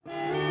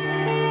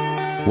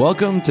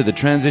Welcome to the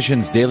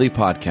Transitions Daily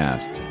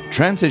podcast.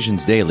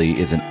 Transitions Daily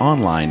is an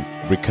online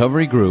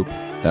recovery group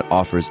that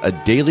offers a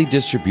daily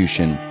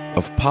distribution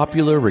of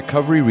popular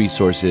recovery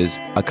resources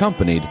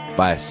accompanied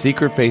by a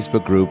secret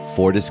Facebook group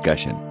for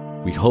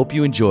discussion. We hope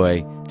you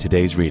enjoy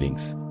today's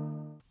readings.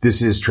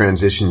 This is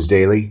Transitions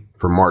Daily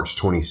for March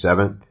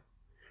 27th,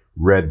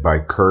 read by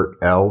Kurt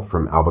L.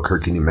 from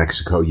Albuquerque, New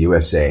Mexico,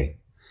 USA.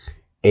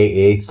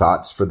 AA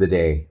Thoughts for the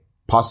Day.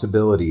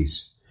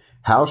 Possibilities.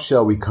 How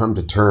shall we come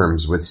to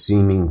terms with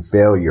seeming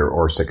failure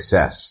or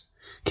success?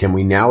 Can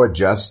we now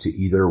adjust to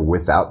either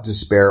without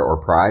despair or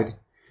pride?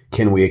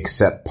 Can we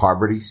accept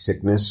poverty,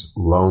 sickness,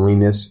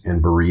 loneliness,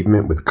 and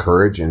bereavement with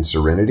courage and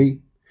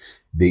serenity?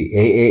 The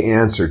AA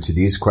answer to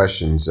these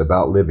questions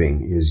about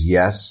living is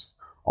yes,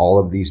 all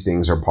of these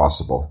things are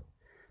possible.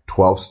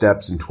 12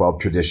 Steps and 12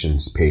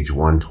 Traditions, page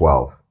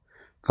 112.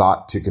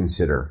 Thought to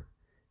consider.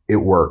 It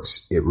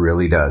works. It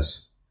really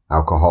does.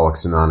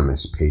 Alcoholics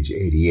Anonymous, page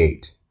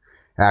 88.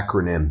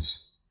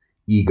 Acronyms.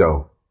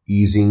 Ego,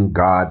 easing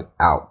God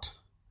out.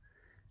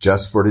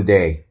 Just for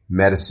today,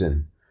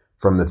 medicine,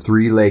 from the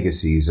 3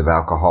 legacies of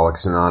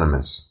Alcoholics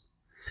Anonymous.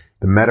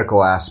 The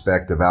medical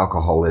aspect of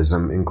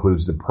alcoholism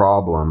includes the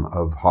problem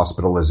of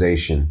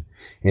hospitalization,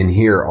 and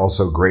here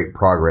also great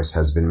progress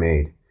has been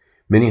made.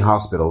 Many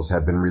hospitals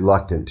have been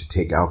reluctant to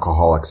take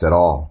alcoholics at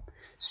all.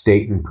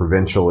 State and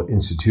provincial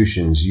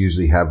institutions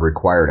usually have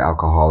required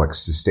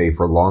alcoholics to stay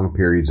for long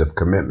periods of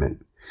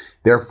commitment.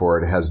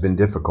 Therefore, it has been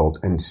difficult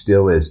and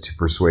still is to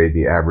persuade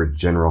the average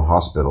general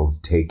hospital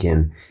to take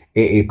in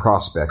AA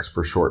prospects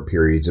for short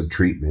periods of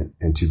treatment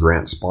and to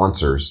grant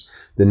sponsors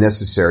the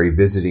necessary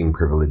visiting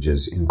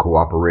privileges in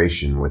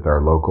cooperation with our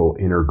local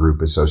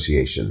intergroup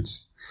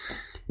associations.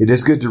 It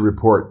is good to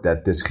report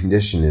that this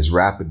condition is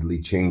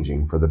rapidly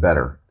changing for the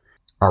better.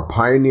 Our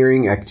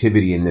pioneering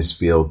activity in this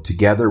field,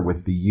 together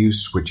with the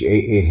use which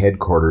AA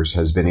headquarters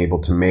has been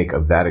able to make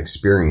of that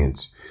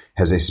experience,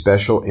 has a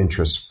special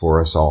interest for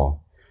us all.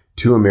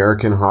 2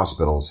 American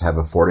hospitals have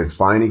afforded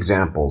fine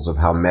examples of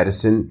how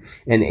medicine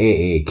and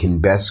AA can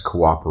best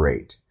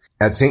cooperate.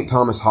 At St.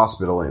 Thomas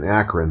Hospital in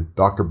Akron,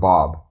 Dr.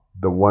 Bob,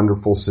 the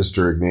wonderful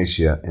Sister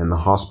Ignatia, and the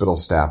hospital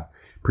staff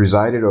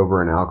presided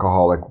over an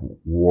alcoholic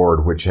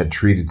ward which had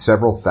treated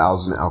several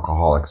thousand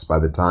alcoholics by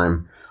the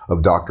time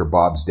of Dr.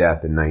 Bob's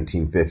death in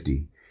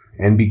 1950.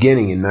 And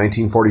beginning in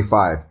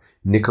 1945,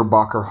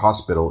 Knickerbocker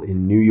Hospital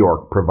in New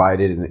York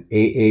provided an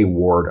AA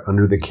ward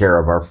under the care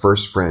of our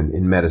first friend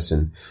in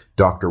medicine,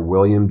 Dr.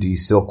 William D.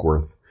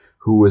 Silkworth,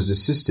 who was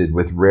assisted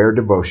with rare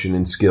devotion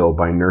and skill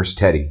by Nurse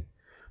Teddy.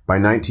 By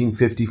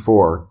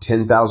 1954,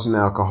 10,000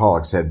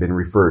 alcoholics had been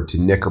referred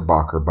to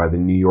Knickerbocker by the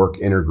New York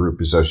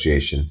Intergroup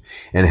Association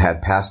and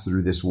had passed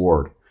through this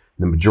ward,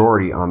 the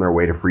majority on their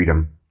way to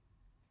freedom.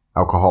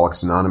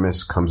 Alcoholics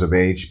Anonymous comes of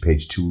age,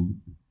 page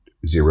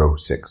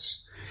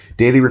 206.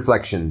 Daily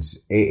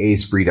Reflections,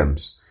 AA's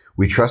Freedoms.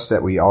 We trust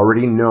that we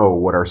already know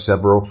what our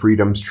several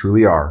freedoms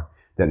truly are,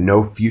 that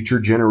no future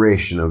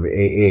generation of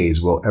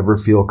AAs will ever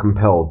feel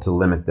compelled to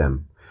limit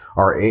them.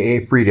 Our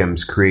AA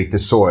freedoms create the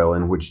soil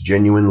in which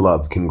genuine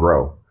love can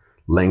grow.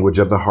 Language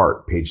of the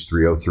Heart, page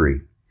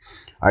 303.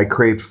 I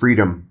craved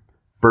freedom.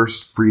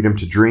 First, freedom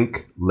to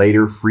drink,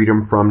 later,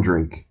 freedom from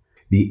drink.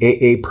 The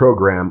AA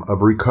program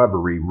of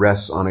recovery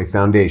rests on a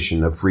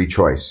foundation of free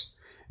choice.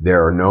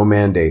 There are no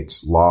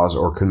mandates, laws,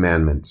 or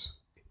commandments.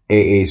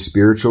 AA's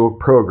spiritual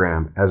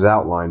program, as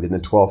outlined in the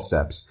 12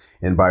 steps,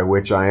 and by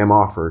which I am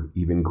offered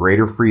even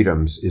greater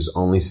freedoms, is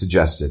only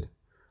suggested.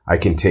 I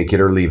can take it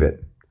or leave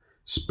it.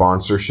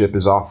 Sponsorship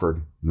is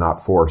offered,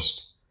 not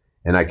forced,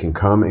 and I can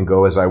come and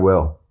go as I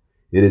will.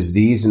 It is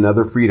these and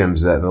other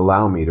freedoms that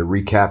allow me to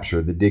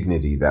recapture the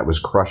dignity that was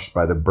crushed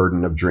by the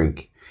burden of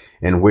drink,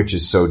 and which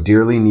is so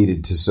dearly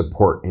needed to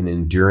support an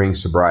enduring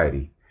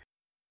sobriety,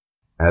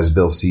 as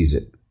Bill sees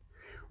it.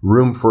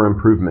 Room for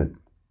improvement.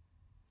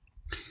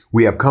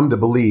 We have come to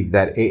believe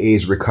that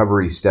AA's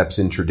recovery steps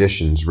and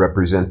traditions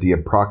represent the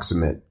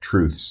approximate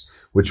truths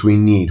which we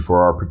need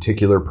for our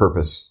particular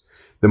purpose.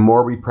 The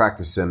more we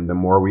practice them, the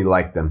more we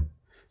like them.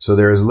 So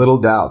there is little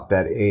doubt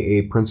that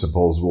AA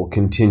principles will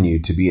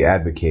continue to be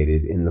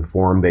advocated in the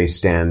form they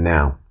stand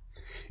now.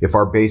 If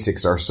our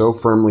basics are so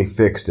firmly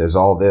fixed as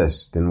all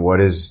this, then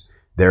what is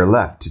there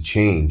left to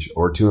change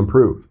or to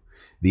improve?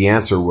 The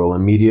answer will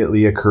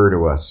immediately occur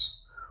to us.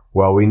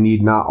 While we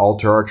need not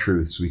alter our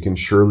truths, we can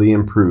surely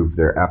improve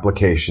their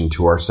application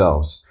to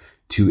ourselves,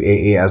 to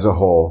AA as a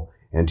whole,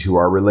 and to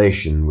our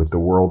relation with the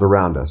world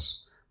around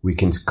us. We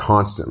can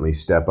constantly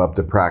step up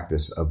the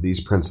practice of these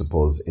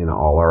principles in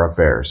all our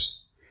affairs.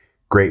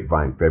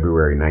 Grapevine,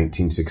 February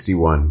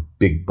 1961,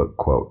 Big Book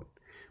quote.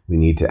 We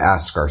need to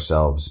ask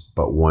ourselves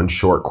but one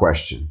short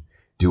question.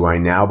 Do I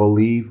now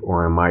believe,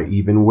 or am I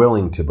even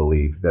willing to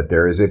believe, that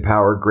there is a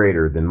power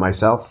greater than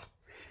myself?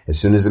 As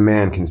soon as a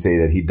man can say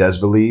that he does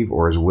believe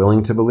or is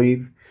willing to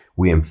believe,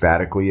 we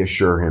emphatically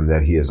assure him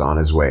that he is on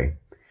his way.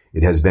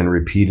 It has been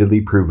repeatedly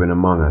proven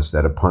among us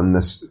that upon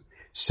this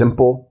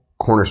simple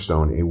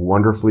cornerstone, a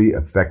wonderfully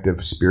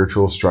effective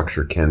spiritual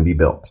structure can be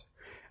built.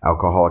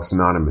 Alcoholics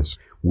Anonymous,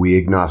 We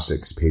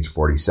Agnostics, page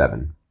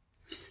 47.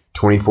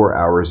 24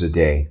 hours a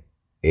day.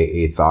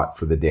 AA thought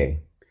for the day.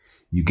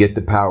 You get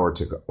the power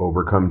to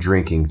overcome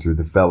drinking through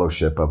the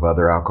fellowship of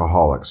other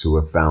alcoholics who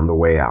have found the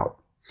way out.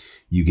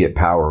 You get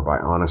power by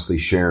honestly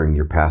sharing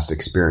your past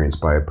experience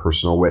by a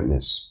personal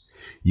witness.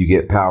 You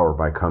get power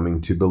by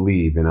coming to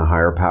believe in a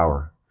higher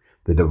power,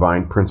 the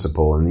divine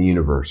principle in the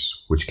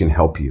universe, which can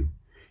help you.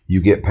 You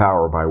get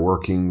power by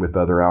working with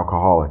other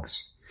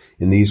alcoholics.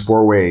 In these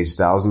 4 ways,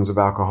 thousands of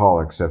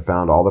alcoholics have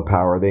found all the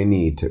power they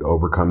need to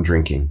overcome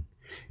drinking.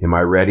 Am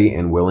I ready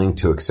and willing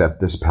to accept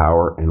this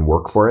power and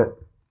work for it?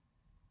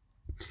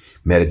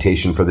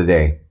 Meditation for the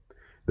day.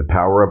 The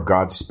power of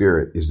God's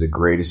Spirit is the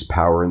greatest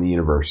power in the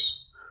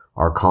universe.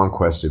 Our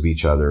conquest of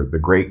each other, the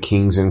great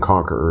kings and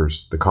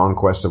conquerors, the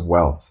conquest of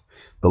wealth,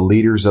 the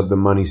leaders of the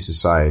money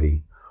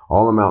society,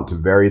 all amount to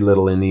very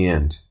little in the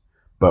end.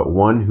 But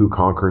one who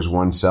conquers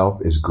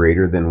oneself is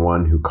greater than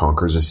one who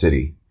conquers a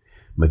city.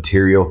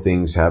 Material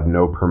things have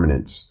no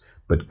permanence,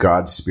 but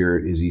God's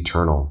Spirit is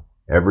eternal.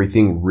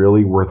 Everything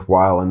really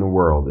worthwhile in the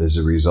world is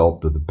a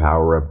result of the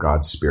power of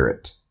God's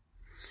Spirit.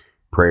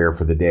 Prayer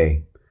for the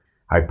day.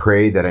 I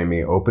pray that I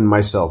may open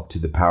myself to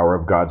the power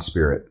of God's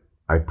Spirit.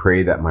 I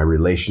pray that my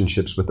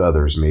relationships with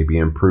others may be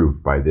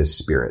improved by this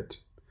Spirit.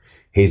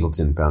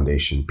 Hazelton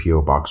Foundation,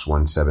 P.O. Box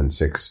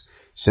 176,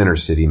 Center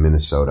City,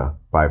 Minnesota,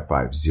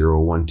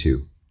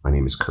 55012. My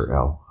name is Kurt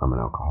L. I'm an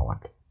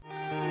alcoholic.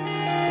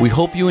 We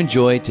hope you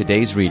enjoyed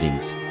today's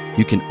readings.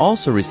 You can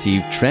also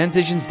receive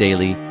Transitions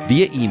Daily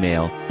via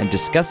email and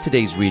discuss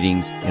today's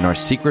readings in our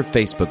secret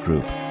Facebook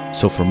group.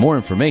 So for more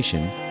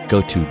information,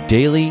 go to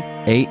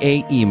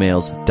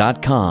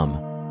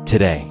dailyaaemails.com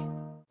today.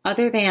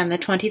 Other than the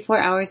 24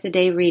 hours a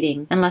day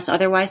reading, unless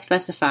otherwise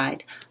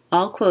specified,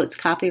 all quotes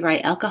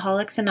copyright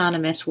Alcoholics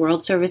Anonymous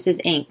World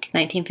Services, Inc.,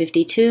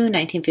 1952,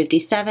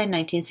 1957,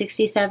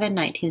 1967,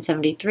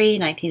 1973,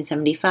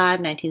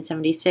 1975,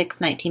 1976,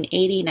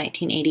 1980,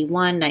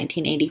 1981,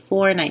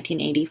 1984,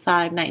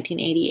 1985,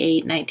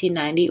 1988,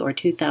 1990, or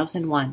 2001.